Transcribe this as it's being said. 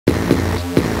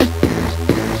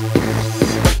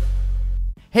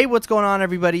Hey, what's going on,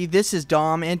 everybody? This is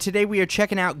Dom, and today we are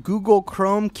checking out Google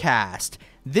Chromecast.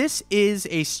 This is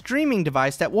a streaming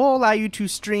device that will allow you to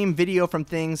stream video from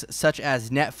things such as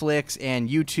Netflix and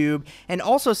YouTube, and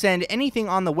also send anything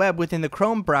on the web within the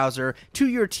Chrome browser to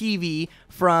your TV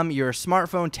from your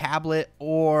smartphone, tablet,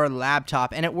 or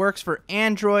laptop. And it works for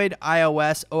Android,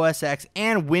 iOS, OS X,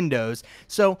 and Windows.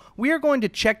 So we are going to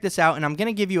check this out, and I'm going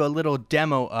to give you a little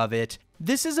demo of it.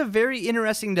 This is a very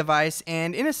interesting device,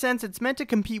 and in a sense it's meant to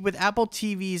compete with Apple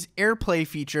TV's AirPlay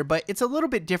feature, but it's a little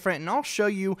bit different, and I'll show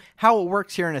you how it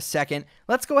works here in a second.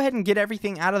 Let's go ahead and get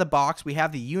everything out of the box. We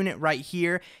have the unit right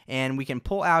here, and we can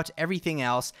pull out everything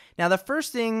else. Now, the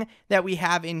first thing that we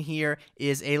have in here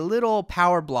is a little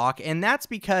power block, and that's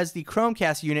because the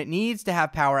Chromecast unit needs to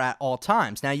have power at all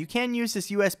times. Now, you can use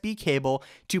this USB cable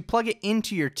to plug it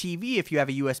into your TV if you have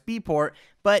a USB port,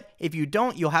 but if you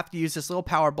don't, you'll have to use this little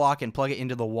power block and plug it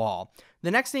into the wall.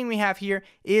 The next thing we have here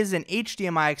is an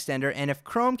HDMI extender, and if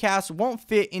Chromecast won't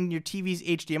fit in your TV's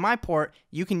HDMI port,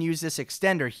 you can use this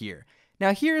extender here.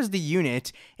 Now, here's the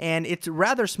unit, and it's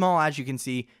rather small, as you can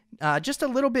see, just a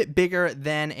little bit bigger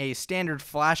than a standard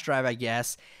flash drive, I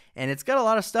guess. And it's got a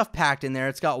lot of stuff packed in there.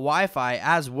 It's got Wi-Fi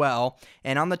as well.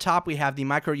 And on the top, we have the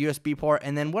micro USB port.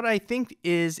 And then what I think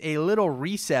is a little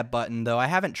reset button, though I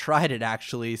haven't tried it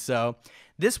actually. So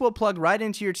this will plug right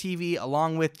into your TV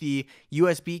along with the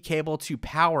USB cable to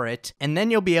power it. And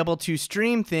then you'll be able to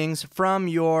stream things from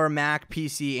your Mac,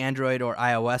 PC, Android, or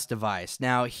iOS device.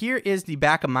 Now, here is the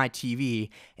back of my TV.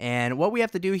 And what we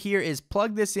have to do here is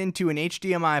plug this into an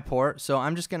HDMI port. So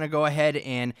I'm just going to go ahead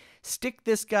and stick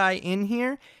this guy in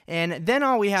here, and then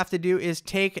all we have to do is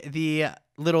take the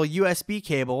little USB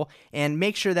cable and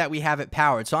make sure that we have it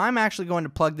powered. So I'm actually going to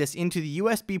plug this into the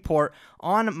USB port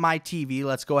on my TV.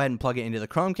 Let's go ahead and plug it into the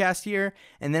Chromecast here,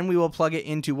 and then we will plug it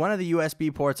into one of the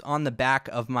USB ports on the back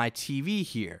of my TV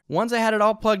here. Once I had it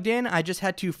all plugged in, I just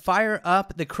had to fire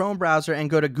up the Chrome browser and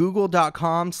go to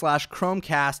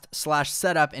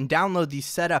google.com/chromecast/setup and download the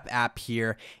setup app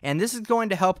here, and this is going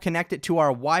to help connect it to our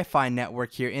Wi-Fi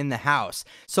network here in the house.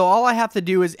 So all I have to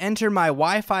do is enter my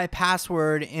Wi-Fi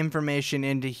password information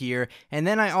into here, and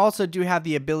then I also do have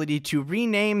the ability to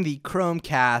rename the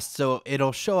Chromecast, so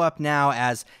it'll show up now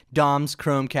as Dom's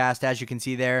Chromecast, as you can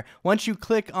see there. Once you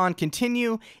click on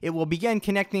continue, it will begin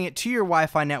connecting it to your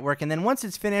Wi-Fi network, and then once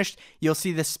it's finished, you'll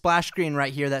see this splash screen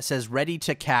right here that says ready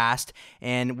to cast,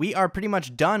 and we are pretty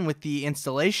much done with the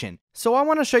installation. So I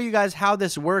want to show you guys how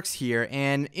this works here,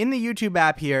 and in the YouTube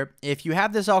app here, if you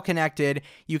have this all connected,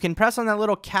 you can press on that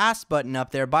little cast button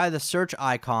up there by the search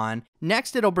icon.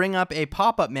 Next, it'll bring up a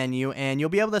pop-up menu, and you'll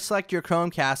be able to select your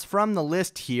Chromecast from the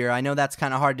list here. I know that's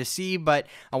kind of hard to see, but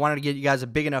I wanted to get you guys a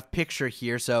big enough picture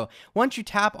here. So once you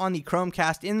tap on the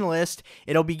Chromecast in the list,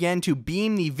 it'll begin to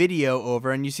beam the video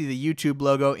over, and you see the YouTube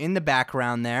logo in the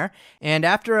background there. And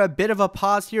after a bit of a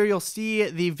pause here, you'll see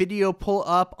the video pull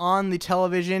up on the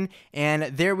television,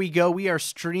 and there we go. We are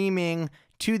streaming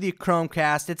to the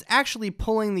Chromecast. It's actually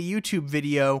pulling the YouTube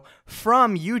video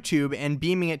from YouTube and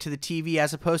beaming it to the TV,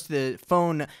 as opposed to the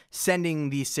phone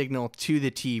sending the signal to the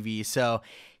TV. So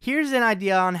here's an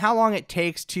idea on how long it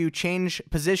takes to change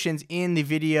positions in the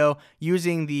video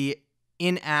using the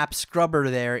in-app scrubber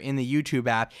there in the YouTube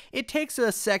app. It takes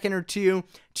a second or two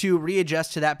to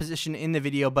readjust to that position in the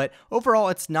video, but overall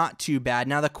it's not too bad.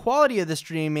 Now, the quality of the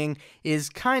streaming is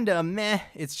kind of meh.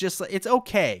 It's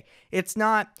okay. It's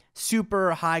not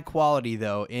super high quality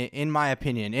though, in my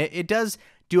opinion. It does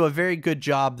do a very good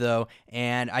job though,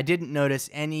 and I didn't notice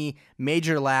any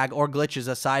major lag or glitches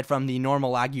aside from the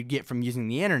normal lag you'd get from using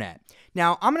the internet.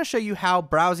 Now, I'm going to show you how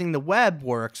browsing the web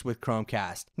works with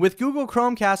Chromecast. With Google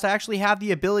Chromecast, I actually have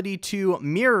the ability to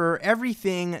mirror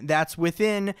everything that's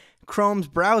within Chrome's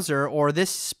browser or this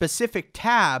specific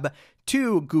tab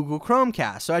to Google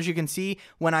Chromecast. So as you can see,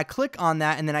 when I click on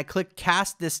that and then I click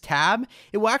cast this tab,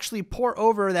 it will actually port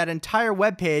over that entire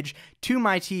web page to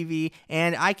my TV,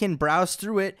 and I can browse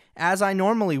through it as I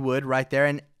normally would right there.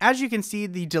 And as you can see,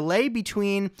 the delay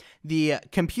between the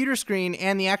computer screen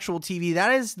and the actual TV,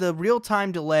 that is the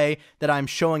real-time delay that I'm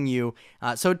showing you.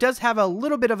 So it does have a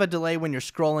little bit of a delay when you're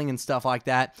scrolling and stuff like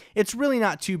that. It's really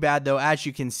not too bad though, as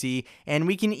you can see, and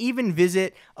we can even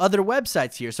visit other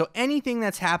websites here. So anything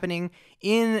that's happening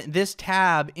in this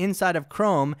tab inside of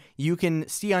Chrome, you can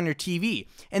see on your TV.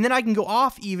 And then I can go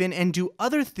off even and do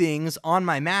other things on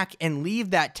my Mac and leave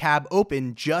that tab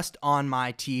open just on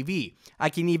my TV.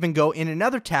 I can even go in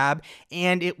another tab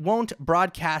and it won't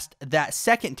broadcast that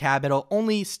second tab. It'll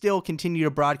only still continue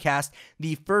to broadcast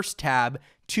the first tab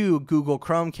to Google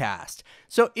Chromecast.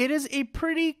 So it is a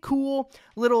pretty cool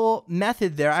little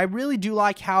method there. I really do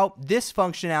like how this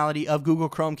functionality of Google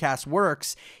Chromecast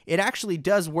works. It actually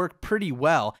does work pretty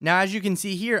well. Now, as you can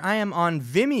see here, I am on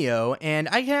Vimeo, and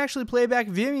I can actually play back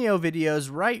Vimeo videos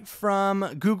right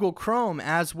from Google Chrome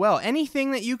as well.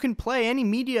 Anything that you can play, any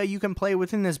media you can play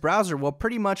within this browser will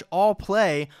pretty much all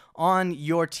play on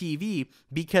your TV,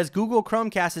 because Google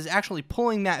Chromecast is actually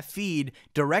pulling that feed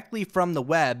directly from the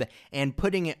web and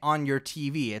putting it on your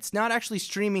TV. It's not actually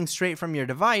streaming straight from your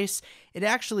device. It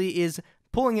actually is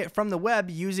pulling it from the web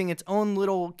using its own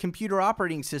little computer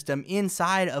operating system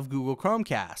inside of Google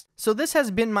Chromecast. So this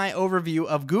has been my overview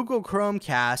of Google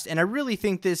Chromecast, and I really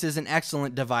think this is an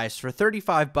excellent device. For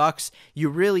 35 bucks, you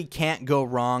really can't go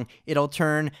wrong. It'll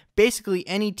turn basically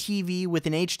any TV with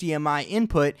an HDMI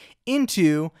input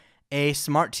into a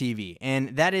smart TV,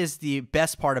 and that is the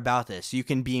best part about this. You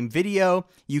can beam video,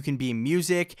 you can beam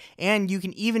music, and you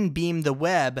can even beam the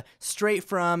web straight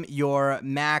from your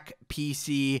Mac,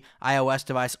 PC, iOS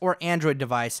device, or Android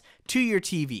device to your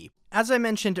TV. As I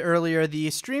mentioned earlier, the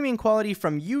streaming quality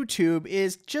from YouTube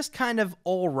is just kind of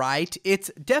alright. It's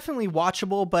definitely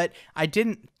watchable, but I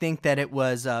didn't think that it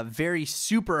was very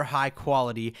super high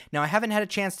quality. Now, I haven't had a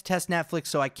chance to test Netflix,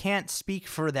 so I can't speak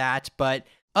for that, but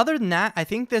other than that, I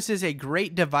think this is a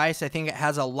great device. I think it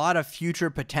has a lot of future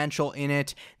potential in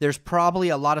it. There's probably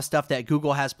a lot of stuff that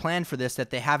Google has planned for this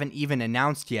that they haven't even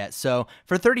announced yet. So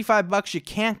for 35 bucks, you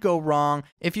can't go wrong.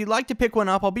 If you'd like to pick one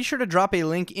up, I'll be sure to drop a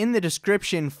link in the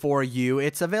description for you.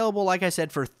 It's available, like I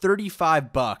said, for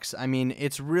 35 bucks. I mean,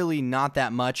 it's really not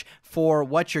that much for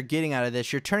what you're getting out of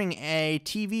this. You're turning a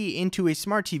TV into a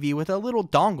smart TV with a little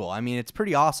dongle. I mean, it's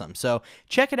pretty awesome. So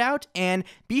check it out, and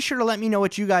be sure to let me know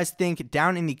what you guys think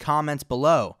down in the comments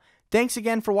below. Thanks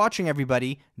again for watching,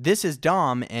 everybody. This is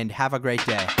Dom, and have a great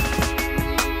day.